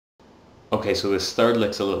Okay, so this third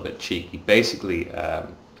lick's a little bit cheeky. Basically,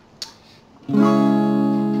 I'm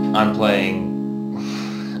playing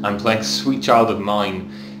Sweet Child of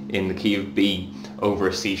Mine in the key of B over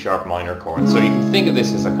a C sharp minor chord. So you can think of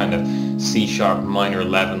this as a kind of C sharp minor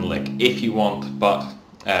 11 lick if you want, but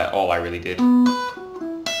all I really did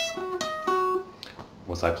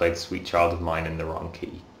was I played Sweet Child of Mine in the wrong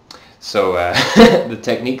key. So the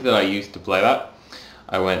technique that I used to play that,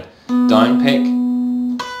 I went down pick,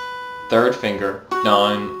 third finger,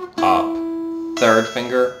 down, up, third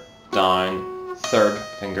finger, down, third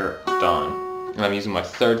finger, down. And I'm using my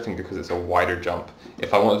third finger because it's a wider jump.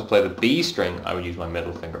 If I wanted to play the B string, I would use my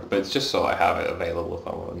middle finger, but it's just so I have it available if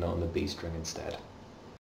I want to know the B string instead.